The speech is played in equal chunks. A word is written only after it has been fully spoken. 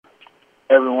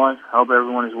Everyone. I hope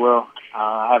everyone is well.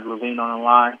 I have Levine on the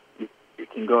line. You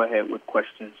can go ahead with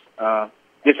questions.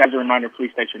 Just as a reminder,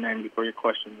 please state your name before your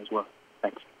question as well.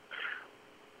 Thanks.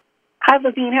 Hi,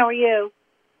 Levine. How are you?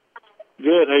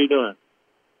 Good. How you doing?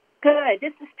 Good.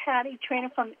 This is Patty, trainer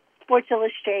from Sports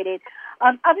Illustrated.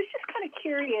 I was just kind of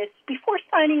curious, before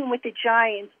signing with the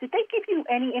Giants, did they give you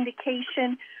any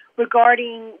indication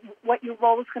regarding what your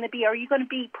role is going to be? Are you going to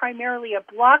be primarily a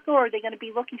blocker, or are they going to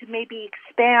be looking to maybe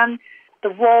expand the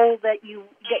role that you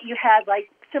had, like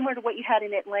similar to what you had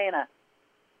in Atlanta?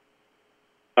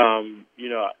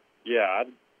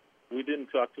 We didn't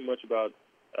talk too much about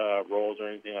roles or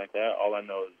anything like that. All I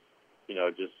know is,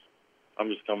 I'm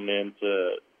just coming in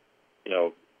to,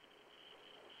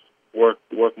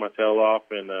 work my tail off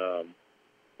and,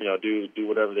 do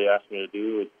whatever they ask me to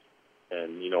do,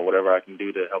 and whatever I can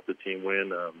do to help the team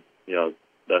win.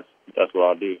 That's what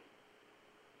I'll do.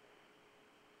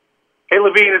 Hey,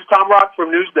 Levine, it's Tom Rock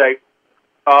from Newsday.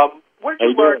 What did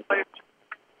you learn?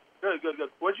 Good.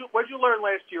 What did you learn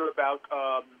last year about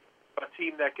a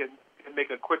team that can make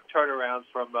a quick turnaround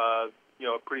from a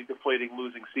pretty deflating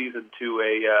losing season to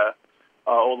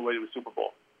all the way to a Super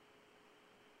Bowl?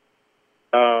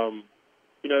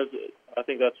 I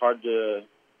think that's hard to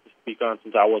speak on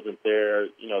since I wasn't there,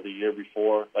 the year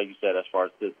before. Like you said, as far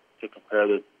as to compare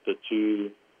the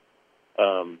two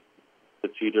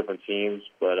different teams,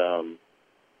 but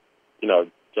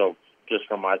so just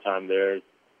from my time there,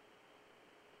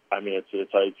 I mean, it's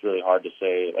really hard to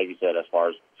say. Like you said, as far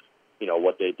as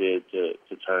what they did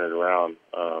to turn it around.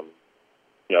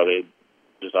 They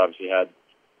just obviously had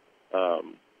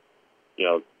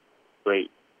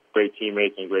great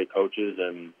teammates and great coaches,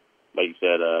 and like you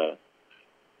said,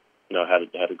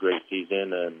 had a great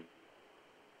season, and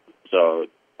so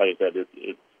like I said,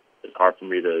 it's hard for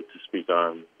me to speak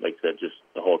on, like I said, just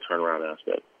the whole turnaround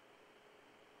aspect.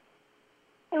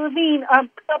 Hey, Levine, a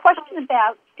question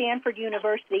about Stanford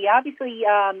University. Obviously,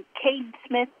 Caden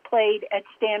Smith played at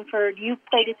Stanford. You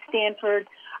played at Stanford.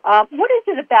 What is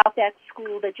it about that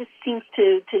school that just seems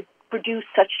to produce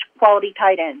such quality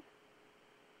tight ends?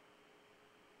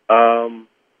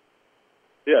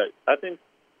 I think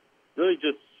really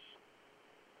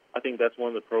I think that's one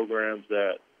of the programs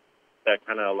that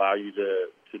kind of allow you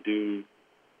to do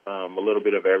a little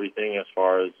bit of everything as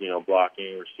far as,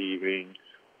 blocking, receiving,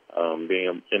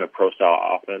 being in a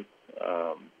pro-style offense.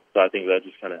 So I think that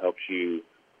just kind of helps you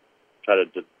try to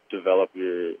develop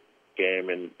your game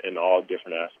in all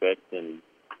different aspects. And,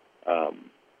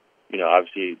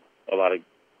 obviously a lot of,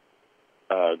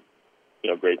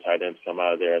 great tight ends come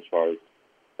out of there as far as,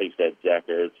 like you said, Zach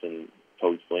Ertz and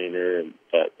Coach Fleener, and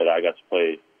that I got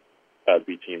to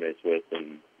be teammates with.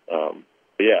 And,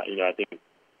 I think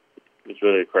it's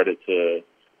really a credit to,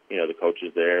 the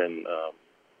coaches there and,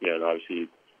 and obviously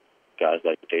guys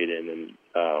like Caden and,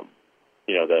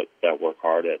 that work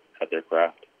hard at their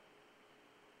craft.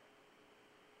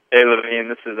 Hey, Levine,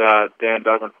 this is Dan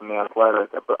Duggan from The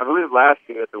Athletic. I believe last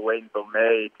year at the wait until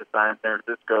May to sign San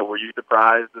Francisco, were you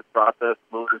surprised this process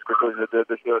moved as quickly as it did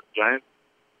this year with the Giants?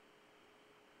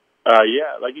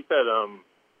 Like you said,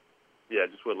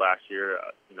 just with last year,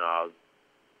 I was,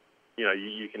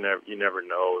 you never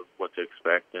know what to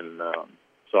expect, and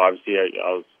so obviously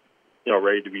I was,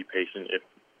 ready to be patient if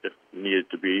needed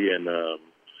to be, and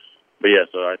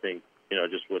so I think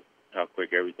just with how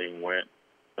quick everything went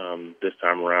this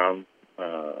time around,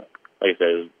 like I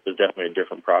said, it's definitely a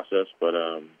different process, but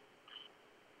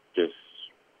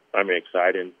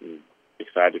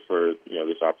excited for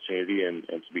this opportunity and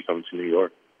to be coming to New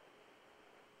York.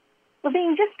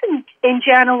 Levine, just in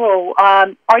general,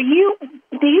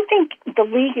 do you think the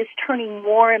league is turning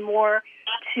more and more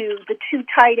to the two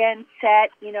tight end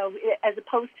set, as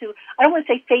opposed to, I don't want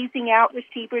to say phasing out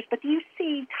receivers, but do you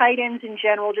see tight ends in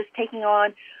general just taking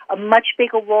on a much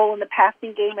bigger role in the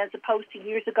passing game as opposed to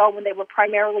years ago when they were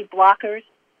primarily blockers?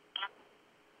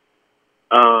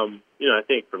 I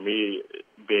think for me,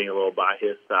 being a little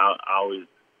biased, I always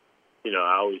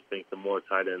think the more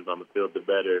tight ends on the field, the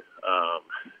better.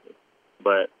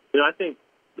 But I think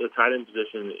the tight end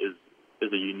position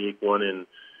is a unique one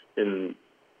in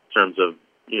terms of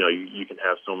you can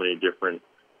have so many different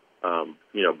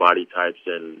body types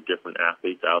and different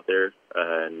athletes out there,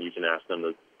 and you can ask them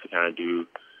to kind of do,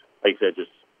 like I said,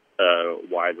 just a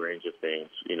wide range of things.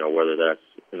 Whether that's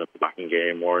in the blocking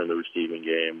game or in the receiving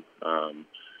game.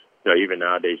 Even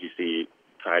nowadays you see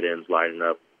tight ends lining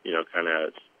up, kind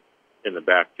of in the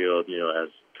backfield, as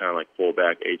kind of like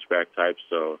fullback, H-back types.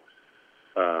 So.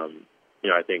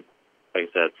 I think, like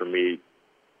I said, for me,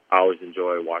 I always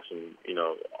enjoy watching,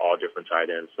 all different tight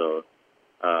ends. So,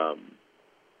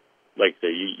 like I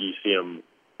say, you see them,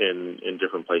 in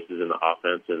different places in the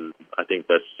offense, and I think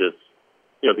that's just,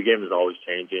 the game is always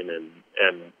changing, and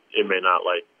it may not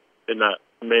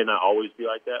always be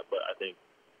like that, but I think,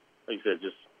 like you said,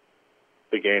 just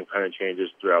the game kind of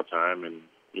changes throughout time, and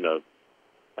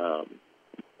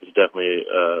it's definitely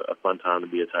a fun time to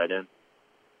be a tight end.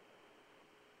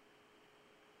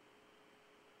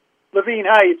 Levine,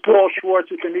 hi, it's Paul Schwartz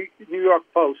with the New York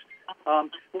Post.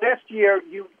 Last year,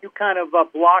 you kind of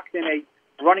blocked in a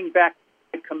running back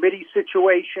committee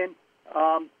situation.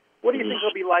 What do you think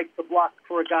it'll be like to block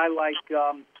for a guy like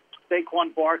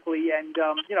Saquon Barkley? And,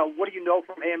 what do you know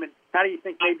from him, and how do you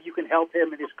think maybe you can help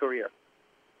him in his career?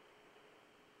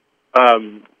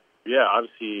 Yeah,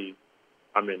 obviously,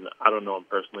 I mean, I don't know him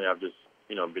personally. I've just,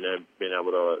 been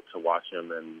able to watch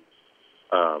him, and,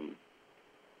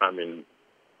 I mean,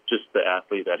 just the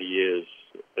athlete that he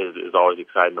is always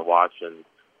exciting to watch, and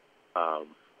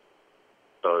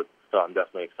so I'm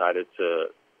definitely excited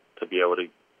to be able to,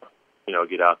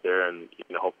 get out there and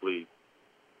hopefully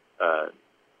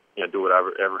do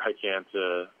whatever I can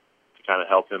to kind of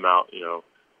help him out.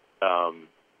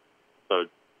 So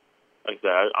like I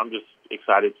said, I'm just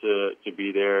excited to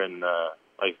be there, and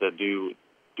like I said, do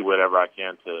whatever I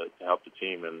can to help the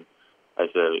team. And like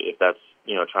I said, if that's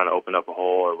trying to open up a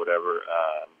hole or whatever,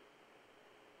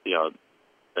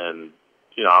 then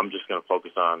I'm just going to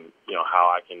focus on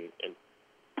how I can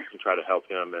try to help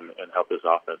him and help his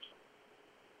offense.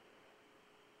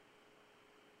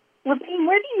 Levine,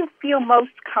 where do you feel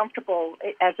most comfortable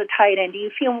as a tight end? Do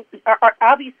you feel,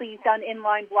 obviously you've done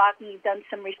inline blocking, you've done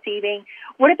some receiving.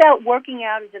 What about working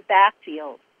out of the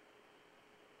backfield?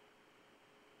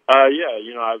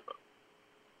 Yeah,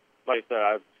 like I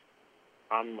said,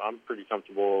 I'm pretty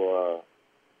comfortable,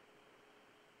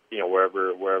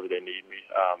 wherever they need me.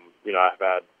 I've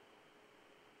had,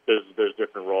 there's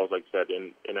different roles, like I said,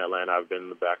 in Atlanta. I've been in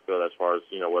the backfield as far as,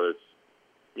 whether it's,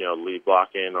 lead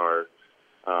blocking or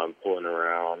pulling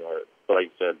around, but like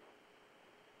I said,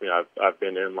 I've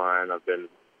been in line, I've been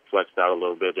flexed out a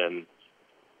little bit, and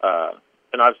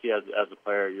obviously as a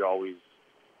player, you're always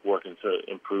working to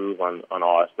improve on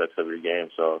all aspects of your game.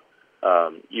 So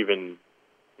even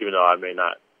though I may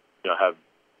not have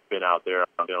been out there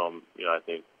on film, I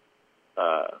think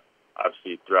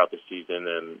obviously throughout the season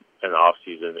and the off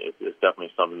season, it's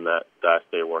definitely something that I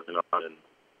stay working on, and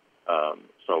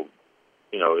so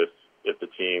if the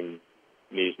team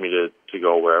needs me to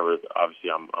go wherever,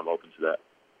 obviously I'm open to that.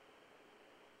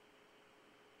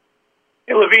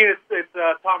 Hey, Levine, it's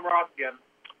Tom Ross again.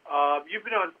 You've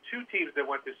been on two teams that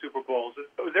went to Super Bowls.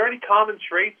 Is there any common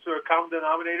traits or common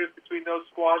denominators between those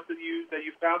squads that you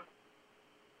found?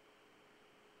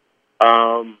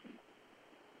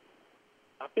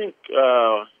 I think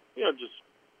just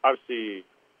obviously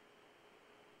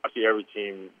every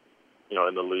team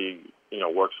in the league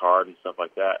works hard and stuff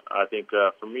like that. I think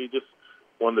for me, just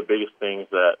one of the biggest things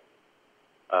that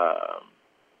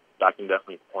I can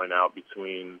definitely point out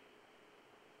between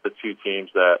the two teams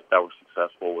that were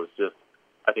successful was just,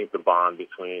 I think, the bond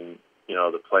between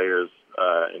the players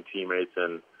and teammates,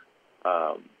 and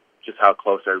just how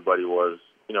close everybody was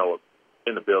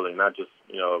in the building, not just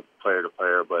player to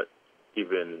player, but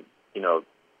even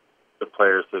the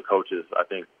players to the coaches. I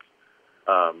think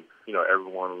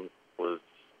everyone was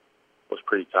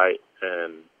pretty tight,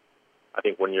 and I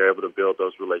think when you're able to build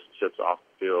those relationships off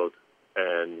the field,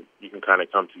 and you can kind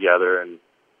of come together, and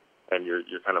you're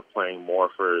kind of playing more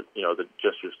for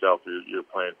just yourself. You're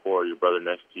playing for your brother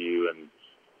next to you, and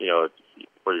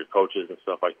for your coaches and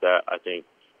stuff like that. I think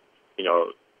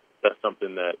that's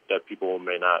something that people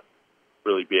may not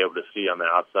really be able to see on the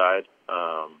outside.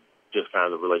 Just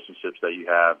kind of the relationships that you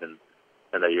have and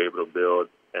that you're able to build,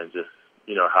 and just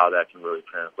how that can really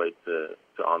translate to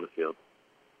on the field.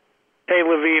 Hey,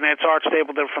 Levine, it's Art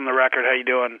Stapleton from The Record. How you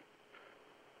doing?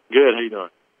 Good. How you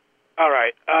doing? All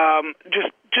right.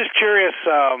 Just curious,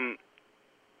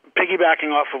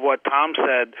 piggybacking off of what Tom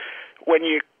said, when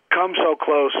you come so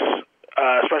close,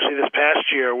 especially this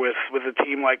past year with a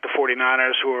team like the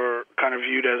 49ers, who are kind of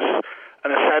viewed as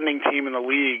an ascending team in the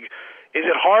league, is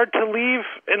it hard to leave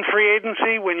in free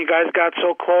agency when you guys got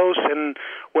so close? And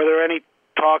were there any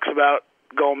talks about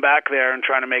going back there and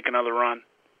trying to make another run?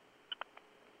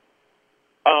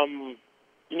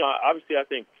 Obviously, I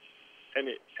think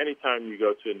anytime you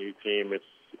go to a new team, it's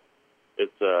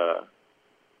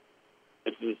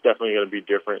definitely going to be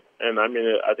different. And I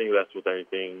mean, I think that's with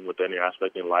anything, with any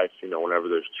aspect in life. Whenever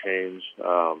there's change,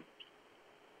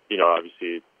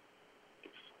 obviously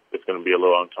it's going to be a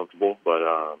little uncomfortable. But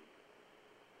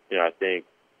I think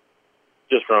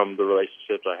just from the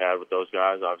relationships I had with those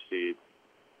guys, obviously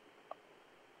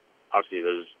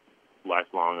there's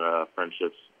lifelong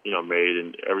friendships made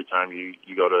and every time you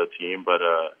go to a team. But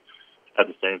at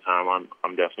the same time,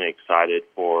 I'm definitely excited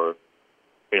for,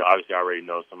 obviously I already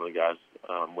know some of the guys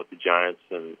with the Giants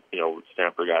and, with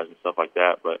Stanford guys and stuff like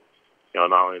that. But,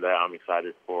 not only that, I'm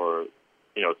excited for,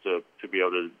 to be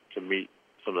able to meet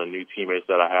some of the new teammates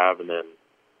that I have and then,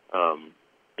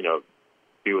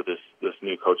 be with this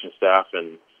new coaching staff,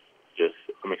 and just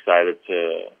I'm excited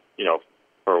to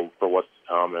for what's to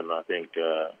come, and I think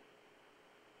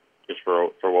just for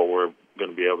what we're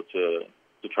going to be able to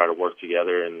try to work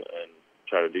together and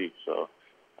try to do. So,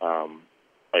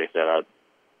 like I said,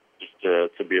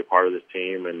 just to be a part of this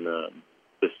team and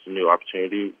this new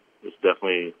opportunity is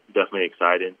definitely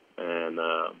exciting, and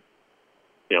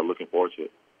looking forward to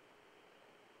it.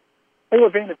 Hey,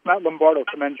 Levine, it's Matt Lombardo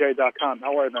from NJ.com.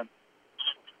 How are you, man?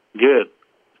 Good.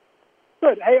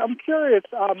 Good. Hey, I'm curious,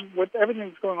 with everything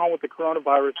that's going on with the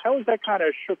coronavirus, how has that kind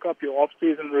of shook up your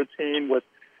off-season routine with,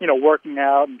 working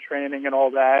out and training and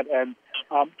all that? And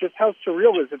just how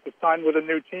surreal is it to sign with a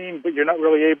new team, but you're not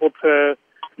really able to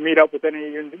meet up with any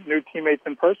of your new teammates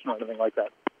in person or anything like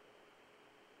that?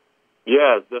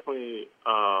 Yeah, it's definitely,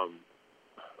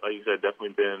 like you said,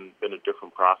 definitely been a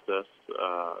different process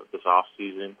this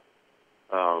off-season.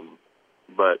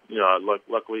 But,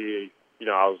 luckily,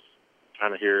 I was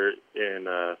kind of here in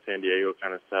San Diego,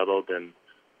 kind of settled, and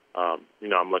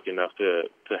I'm lucky enough to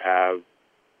have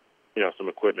some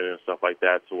equipment and stuff like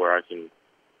that to where I can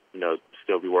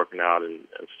still be working out and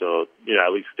still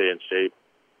at least stay in shape.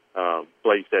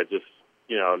 Like you said, just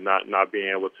not being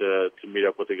able to meet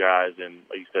up with the guys and,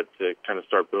 like you said, to kind of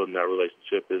start building that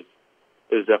relationship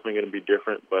is definitely going to be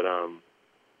different. But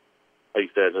like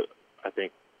you said, I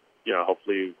think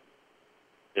hopefully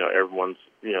everyone's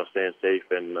staying safe,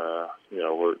 and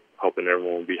we're hoping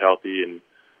everyone will be healthy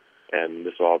and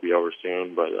this will all be over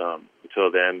soon. But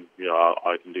until then, all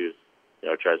I can do is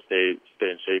try to stay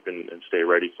in shape and stay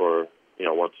ready for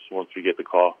once we get the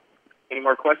call. Any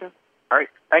more questions? All right.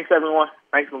 Thanks, everyone.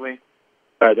 Thanks, Levine.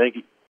 All right. Thank you.